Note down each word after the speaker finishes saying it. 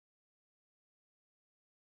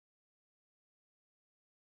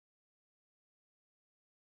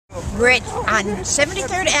We're on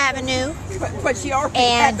 73rd Avenue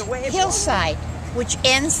and Hillside, which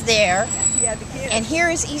ends there. And here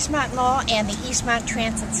is Eastmont Mall and the Eastmont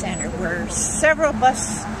Transit Center, where several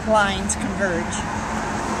bus lines converge.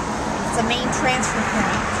 It's the main transfer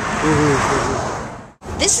point.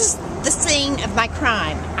 This is the scene of my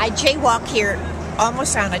crime. I jaywalk here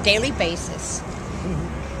almost on a daily basis.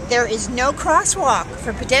 There is no crosswalk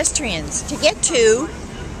for pedestrians to get to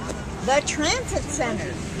the Transit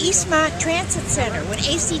Center, Eastmont Transit Center. When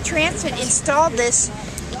AC Transit installed this,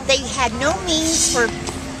 they had no means for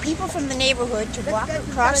people from the neighborhood to walk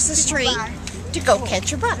across the street to go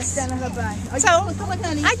catch a bus. So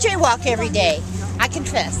I jaywalk every day, I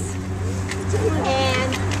confess.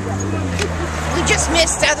 And we just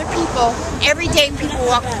missed other people. Every day people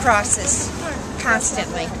walk across this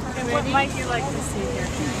constantly. What might you like to see here?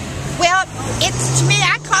 Well, to me,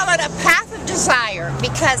 I call it a path of desire,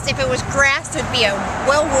 because if it was grass, there'd be a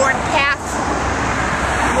well-worn path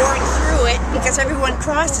going through it because everyone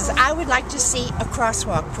crosses. I would like to see a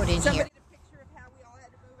crosswalk put in here.